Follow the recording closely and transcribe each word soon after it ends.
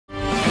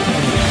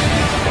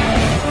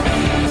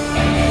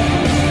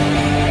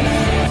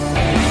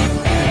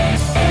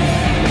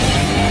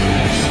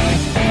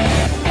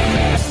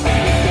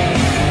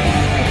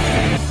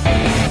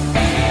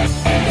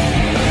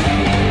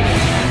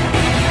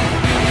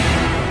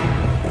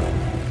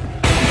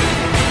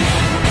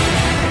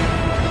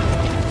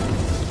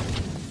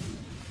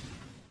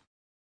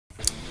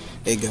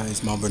Hey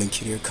guys, Mount Vernon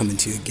Kid here, coming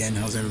to you again.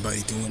 How's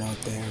everybody doing out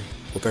there?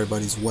 Hope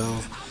everybody's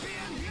well.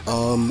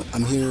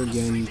 I'm here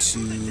again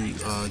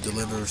to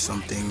deliver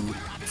something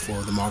for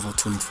the Marvel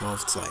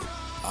 2012. It's like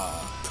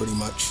pretty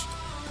much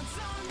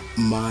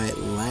my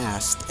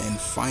last and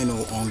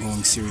final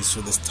ongoing series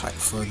for this type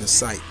for the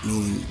site.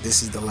 Meaning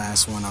this is the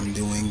last one I'm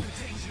doing,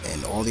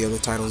 and all the other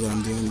titles that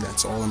I'm doing,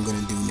 that's all I'm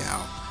gonna do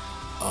now.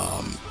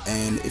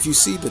 And if you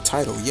see the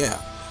title,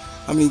 yeah,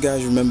 how many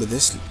guys remember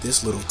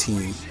this little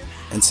team?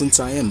 And since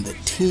I am the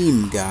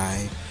team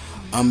guy,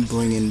 I'm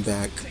bringing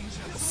back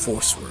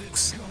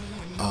Forceworks,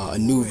 a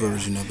new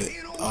version of it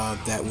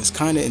that was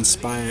kind of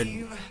inspired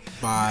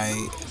by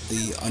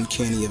the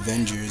Uncanny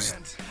Avengers,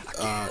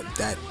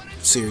 that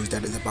series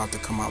that is about to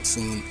come out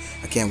soon.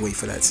 I can't wait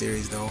for that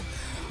series though.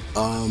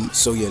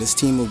 So yeah, this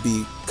team will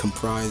be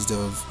comprised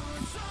of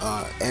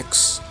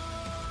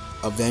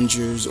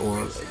ex-Avengers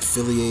or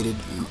affiliated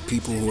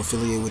people who are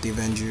affiliated with the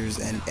Avengers,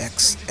 and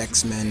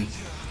X-Men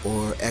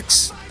or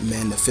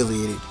X-Men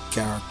affiliated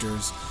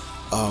characters,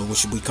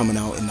 which will be coming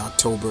out in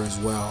October as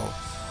well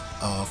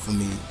for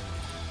me.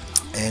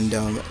 And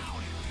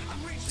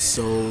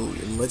so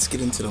let's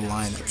get into the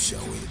lineup,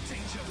 shall we?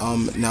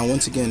 Now,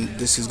 once again,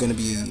 this is going to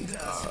be a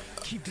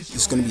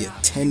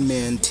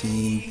 10-man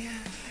team,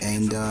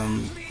 and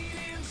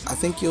I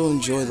think you'll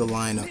enjoy the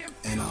lineup,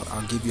 and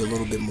I'll give you a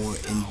little bit more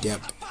in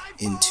depth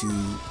into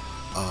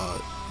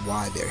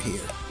why they're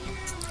here.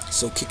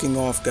 So kicking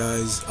off,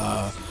 guys,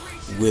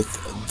 with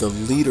the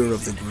leader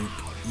of the group.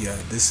 Yeah,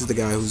 this is the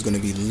guy who's going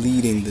to be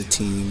leading the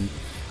team,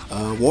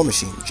 War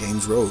Machine, Jim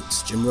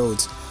Rhodes. Jim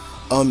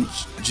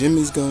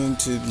is going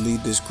to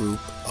lead this group,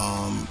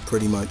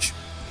 pretty much.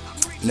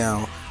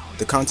 Now,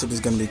 the concept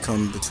is going to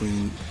become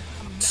between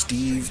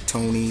Steve,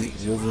 Tony,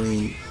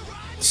 Wolverine,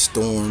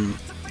 Storm,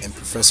 and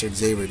Professor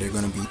Xavier. They're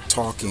going to be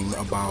talking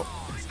about,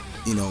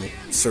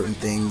 certain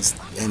things,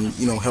 and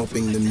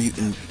helping the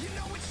mutant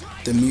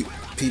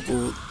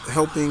people,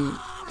 helping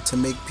to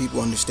make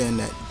people understand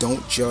that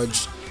don't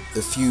judge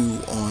the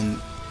few on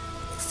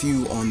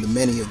the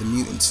many of the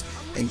mutants,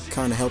 and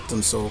kind of help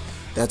them. So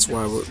that's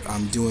why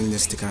I'm doing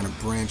this, to kind of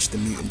branch the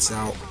mutants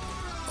out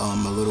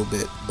a little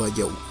bit. But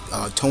yeah,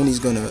 Tony's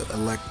gonna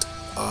elect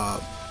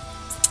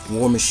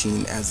War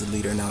Machine as the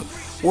leader. Now,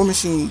 War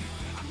Machine,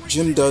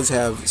 Jim does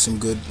have some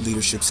good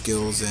leadership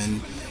skills,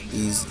 and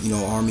he's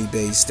army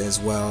based as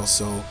well.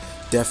 So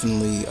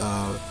definitely,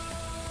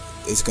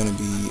 it's gonna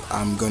be,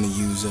 I'm gonna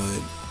use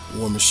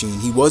War Machine.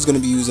 He was going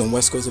to be used on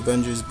West Coast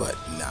Avengers, but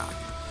nah.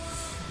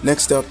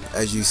 Next up,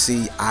 as you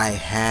see, I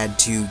had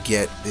to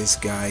get this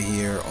guy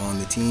here on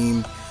the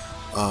team.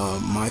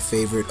 My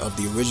favorite of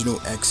the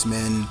original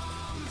X-Men,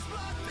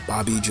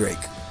 Bobby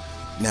Drake.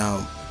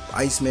 Now,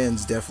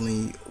 Iceman's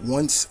definitely,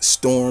 once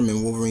Storm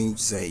and Wolverine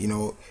say,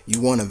 you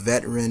want a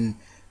veteran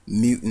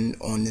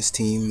mutant on this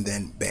team,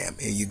 then bam,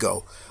 here you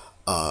go.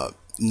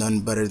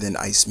 None better than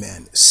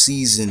Iceman.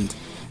 Seasoned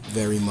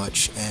very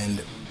much,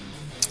 and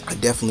I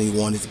definitely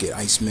wanted to get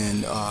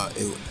Iceman. I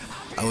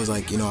was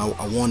like,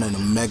 I want an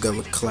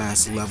Omega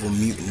class level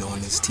mutant on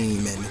this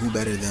team, and who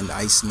better than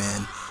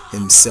Iceman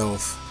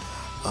himself?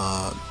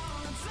 I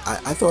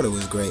thought it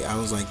was great. I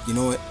was like, you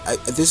know what?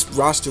 This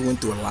roster went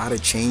through a lot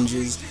of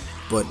changes,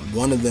 but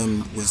one of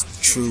them was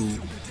true.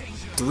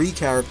 3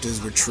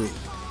 characters were true.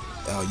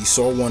 You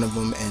saw one of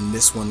them, and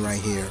this one right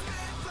here,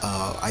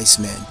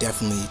 Iceman,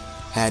 definitely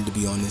had to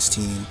be on this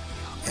team,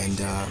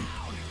 and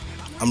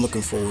I'm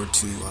looking forward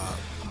to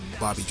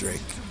Bobby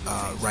Drake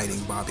writing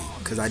Bobby,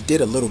 because I did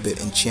a little bit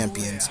in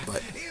Champions.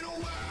 But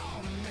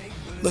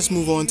let's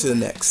move on to the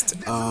next.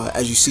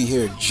 As you see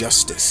here,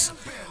 Justice.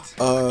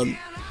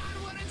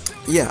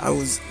 Yeah, I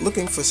was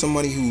looking for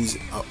somebody who's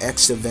an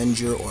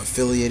ex-Avenger or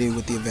affiliated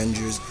with the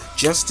Avengers.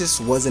 Justice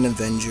was an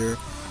Avenger.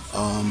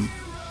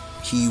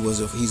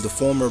 He's the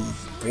former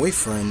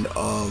boyfriend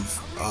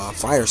of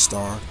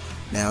Firestar.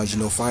 Now, as you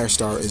know,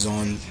 Firestar is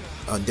on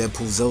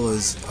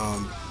Deadpoolzilla's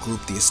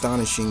group, the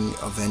Astonishing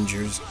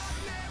Avengers.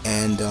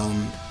 And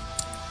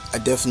I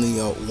definitely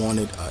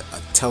wanted a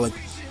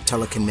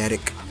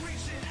telekinetic,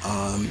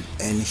 and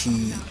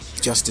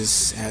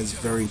Justice has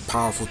very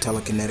powerful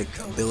telekinetic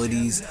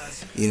abilities,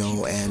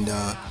 and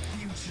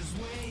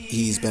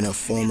he's been a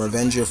former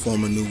Avenger,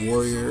 former New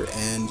Warrior,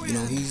 and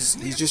he's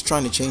just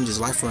trying to change his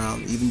life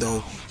around. Even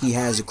though he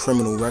has a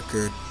criminal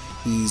record,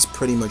 he's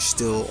pretty much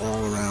still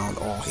all around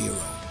all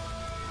hero.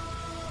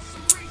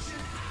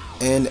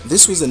 And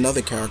this was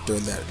another character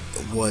that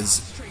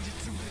was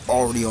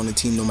already on the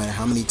team, no matter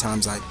how many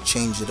times I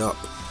changed it up.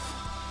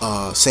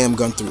 Sam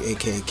Guthrie,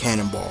 aka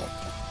Cannonball.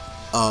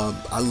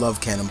 I love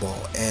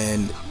Cannonball,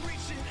 and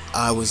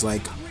I was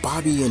like,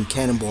 Bobby and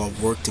Cannonball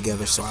work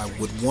together, so I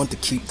would want to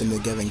keep them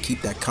together and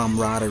keep that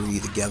camaraderie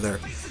together.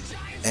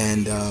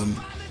 And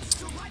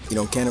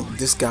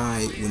this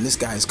guy, when this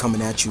guy is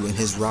coming at you in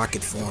his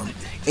rocket form,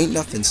 ain't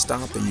nothing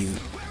stopping you.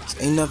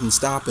 Ain't nothing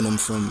stopping him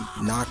from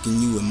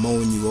knocking you and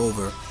mowing you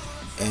over.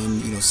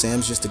 And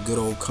Sam's just a good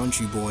old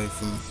country boy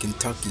from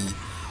Kentucky,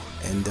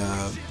 and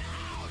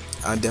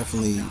I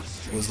definitely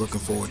was looking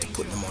forward to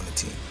putting him on the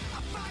team.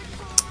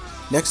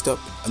 Next up,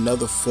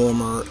 another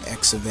former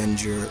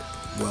X-Avenger,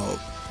 well,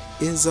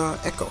 is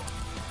Echo.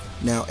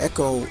 Now,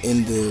 Echo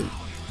in the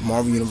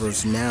Marvel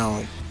Universe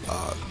now,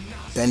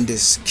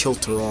 Bendis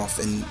killed her off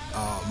in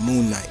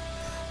Moon Knight.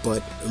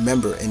 But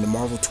remember, in the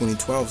Marvel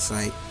 2012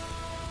 site,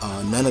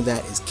 none of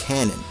that is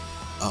canon.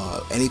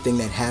 Anything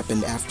that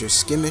happened after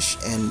Skimish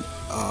and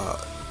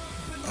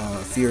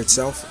Fear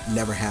itself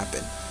never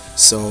happened.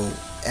 So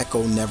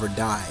Echo never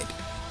died.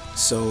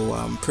 So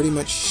pretty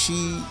much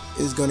she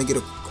is going to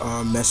get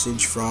a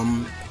message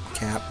from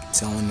Cap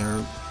telling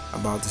her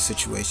about the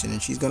situation,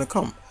 and she's going to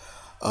come.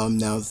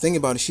 Now the thing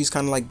about it, she's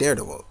kind of like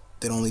Daredevil.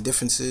 The only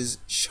difference is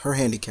her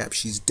handicap,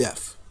 she's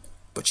deaf,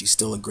 but she's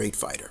still a great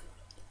fighter.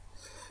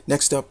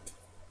 Next up,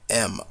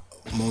 M.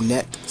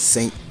 Monette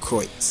St.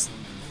 Croix.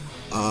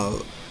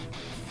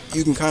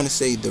 You can kind of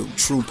say the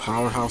true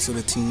powerhouse of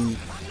the team.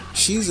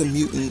 She's a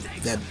mutant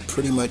that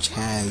pretty much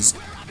has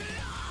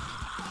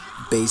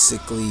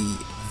basically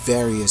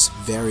various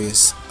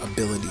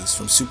abilities,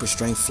 from super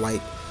strength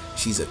flight.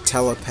 She's a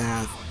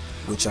telepath,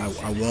 which I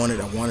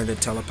wanted a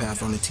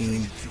telepath on the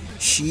team.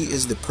 She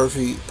is the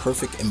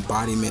perfect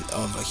embodiment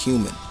of a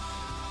human.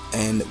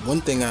 And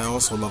one thing I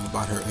also love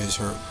about her is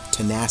her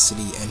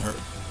tenacity and her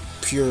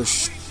pure,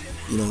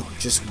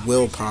 just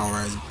willpower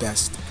as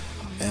best.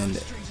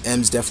 And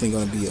M's definitely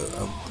going to be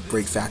a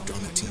great factor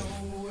on the team.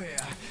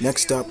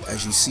 Next up,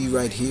 as you see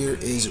right here,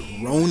 is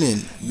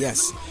Ronin.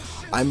 Yes,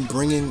 I'm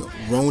bringing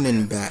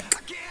Ronin back.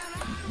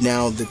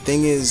 Now, the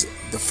thing is,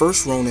 the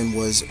first Ronin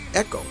was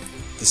Echo.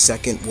 The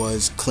second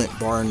was Clint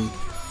Barton,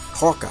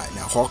 Hawkeye.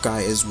 Now,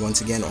 Hawkeye is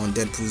once again on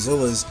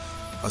Deadpoolzilla's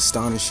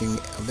astonishing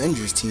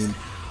Avengers team.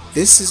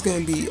 This is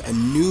going to be a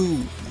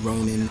new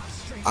Ronin.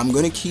 I'm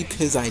going to keep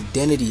his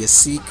identity a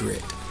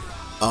secret,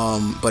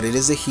 but it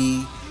is a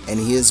he, and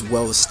he is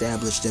well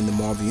established in the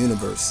Marvel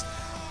Universe.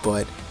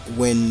 But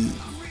when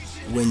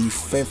you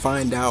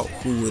find out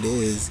who it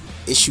is,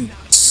 issue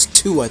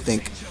 2, I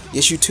think.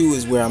 Issue 2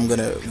 is where I'm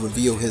gonna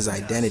reveal his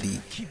identity,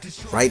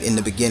 right in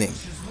the beginning.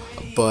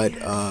 But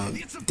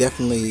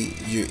definitely,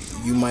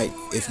 you might,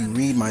 if you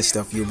read my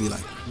stuff, you'll be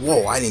like,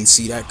 "Whoa, I didn't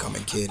see that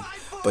coming, kid."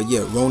 But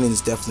yeah, Ronin's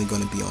definitely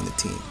gonna be on the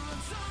team.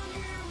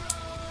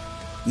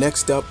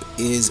 Next up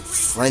is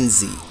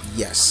Frenzy.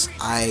 Yes,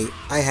 I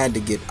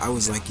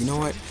was like, you know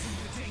what?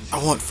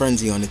 I want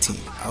Frenzy on the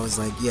team. I was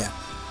like, yeah,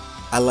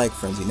 I like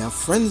Frenzy. Now,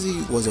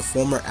 Frenzy was a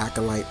former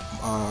acolyte.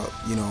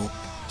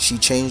 She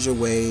changed her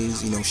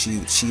ways.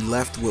 She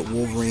left with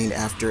Wolverine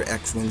after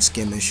X-Men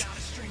Skimish,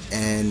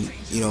 and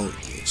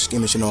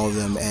Skimish and all of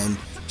them. And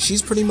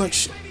she's pretty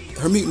much,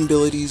 her mutant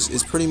abilities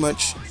is pretty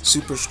much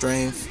super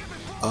strength,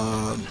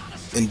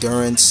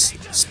 endurance,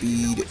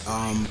 speed.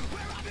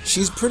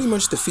 She's pretty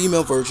much the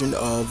female version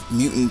of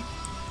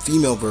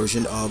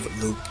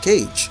Luke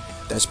Cage.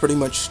 That's pretty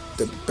much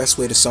the best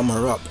way to sum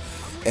her up.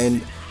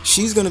 And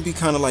she's gonna be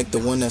kind of like the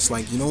one that's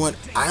like, you know what,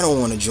 I don't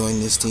want to join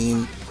this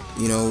team,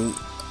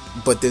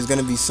 but there's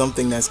gonna be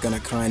something that's gonna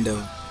kind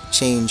of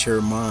change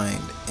her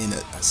mind in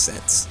a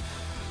sense.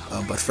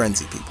 But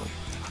Frenzy, people.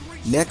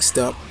 Next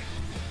up,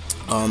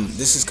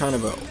 this is kind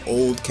of an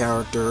old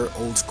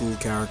school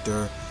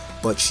character,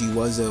 but she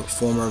was a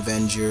former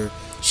Avenger.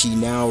 She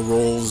now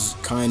rolls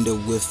kind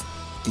of with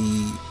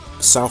the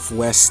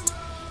Southwest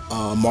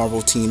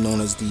Marvel team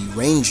known as the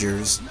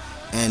Rangers,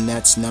 and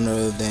that's none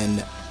other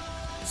than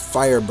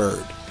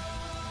Firebird.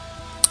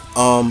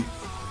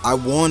 I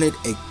wanted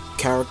a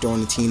character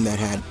on the team that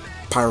had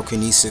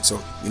pyrokinesis, or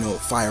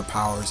fire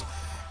powers,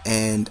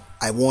 and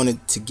I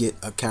wanted to get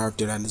a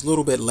character that is a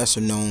little bit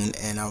lesser known,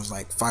 and I was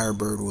like,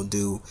 Firebird will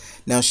do.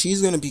 Now,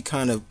 she's going to be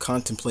kind of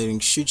contemplating,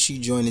 should she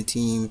join the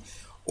team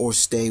or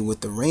stay with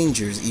the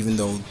Rangers, even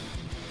though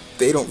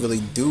they don't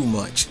really do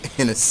much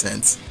in a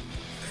sense.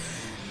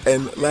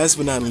 And last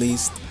but not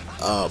least,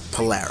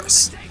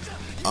 Polaris,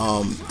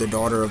 the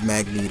daughter of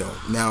Magneto.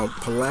 Now,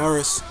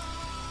 Polaris,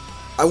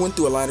 I went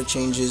through a lot of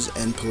changes,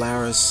 and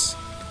Polaris,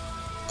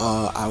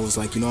 I was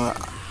like,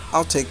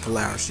 I'll take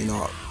Polaris.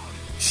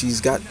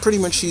 She's got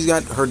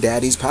her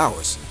daddy's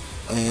powers,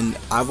 and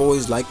I've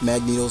always liked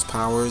Magneto's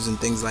powers and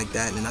things like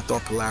that, and I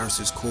thought Polaris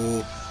is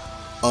cool.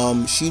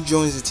 She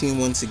joins the team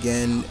once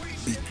again,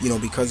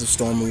 because of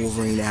Storm and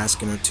Wolverine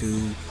asking her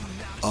to.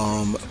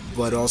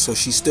 But also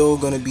she's still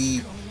gonna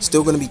be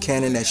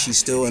canon that she's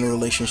still in a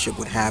relationship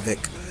with Havoc.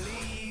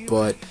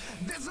 But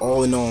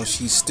all in all,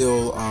 she's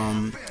still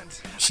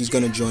she's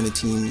gonna join the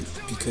team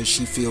because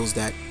she feels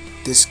that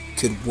this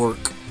could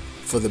work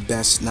for the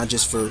best, not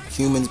just for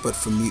humans but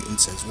for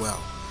mutants as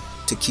well,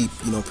 to keep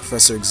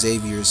Professor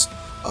Xavier's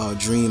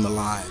dream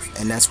alive.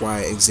 And that's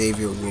why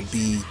Xavier will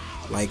be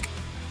like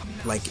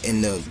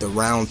in the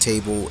round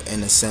table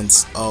in a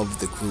sense of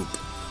the group.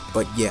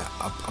 But yeah,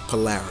 a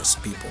Polaris,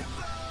 people.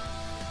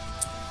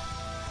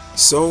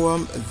 So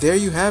there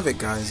you have it,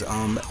 guys.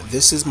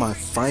 This is my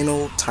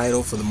final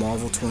title for the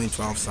Marvel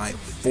 2012 site,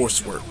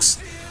 ForceWorks.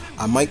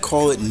 I might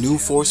call it New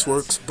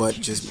ForceWorks, but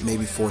just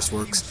maybe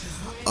ForceWorks.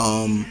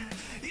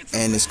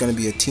 And it's going to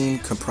be a team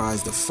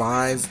comprised of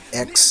 5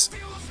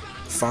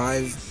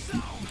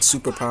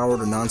 superpowered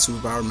or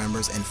non-superpowered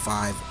members, and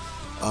 5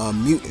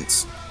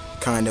 mutants.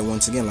 Kind of,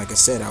 once again, like I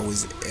said, I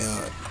was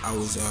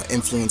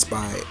influenced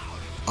by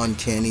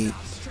Uncanny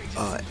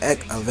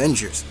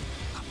Avengers,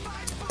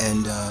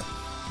 and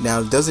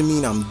now it doesn't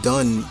mean I'm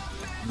done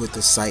with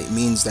the site. It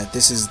means that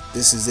this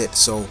is it.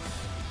 So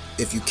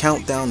if you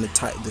count down the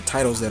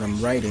titles that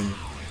I'm writing,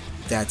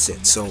 that's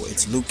it. So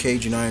it's Luke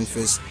Cage and Iron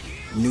Fist,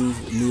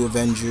 New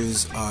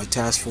Avengers,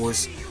 Task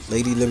Force,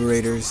 Lady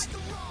Liberators,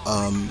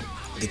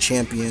 the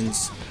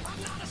Champions,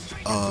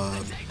 I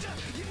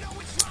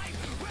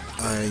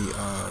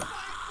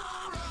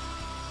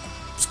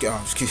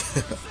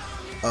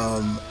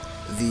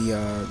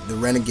the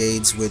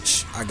Renegades,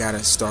 which I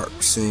gotta start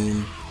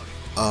soon.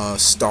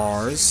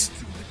 Stars,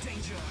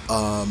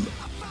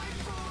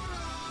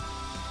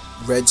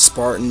 Red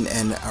Spartan,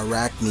 and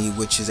Arachne,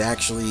 which is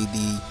actually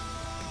the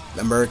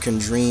American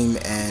Dream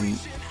and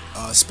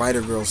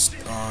Spider Girl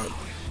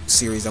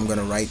series I'm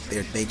gonna write.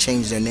 They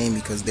changed their name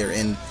because they're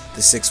in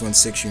the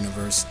 616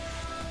 universe,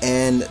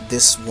 and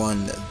this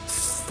one,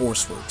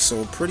 Forceworks.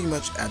 So pretty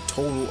much a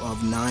total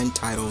of 9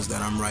 titles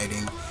that I'm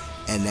writing,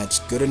 and that's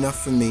good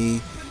enough for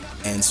me.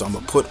 And so I'm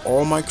gonna put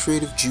all my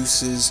creative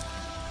juices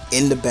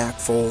in the back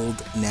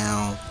fold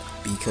now,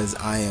 because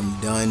I am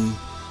done.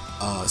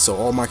 So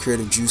all my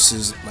creative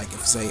juices, like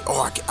if I say,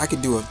 oh, I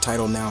could do a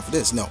title now for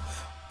this. No,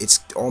 it's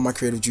all my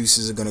creative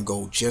juices are gonna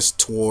go just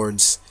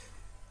towards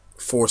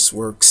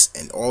Forceworks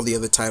and all the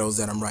other titles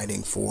that I'm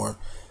writing for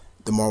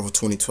the Marvel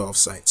 2012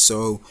 site.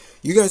 So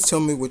you guys tell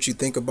me what you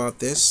think about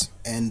this,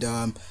 and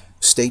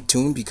stay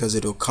tuned, because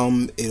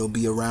it'll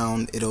be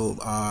around, it'll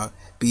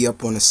be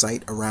up on the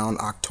site around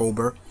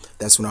October.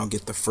 That's when I'll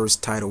get the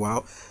first title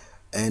out,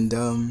 and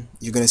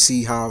you're gonna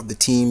see how the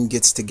team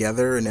gets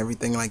together and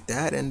everything like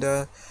that,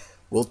 and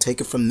we'll take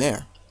it from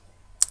there.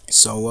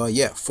 So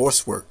yeah,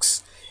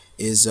 Forceworks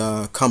is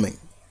coming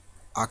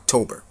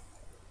October,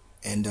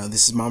 and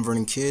this is Mount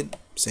Vernon Kid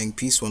saying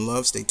peace, one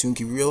love, stay tuned,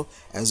 keep real,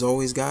 as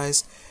always,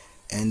 guys.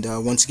 And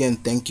once again,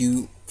 thank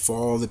you for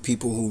all the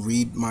people who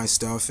read my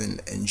stuff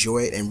and enjoy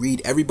it, and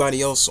read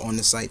everybody else on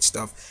the site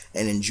stuff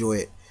and enjoy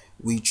it.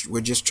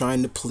 We're just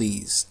trying to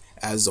please,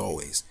 as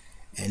always.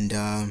 And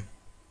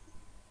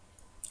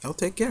I'll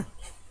take care.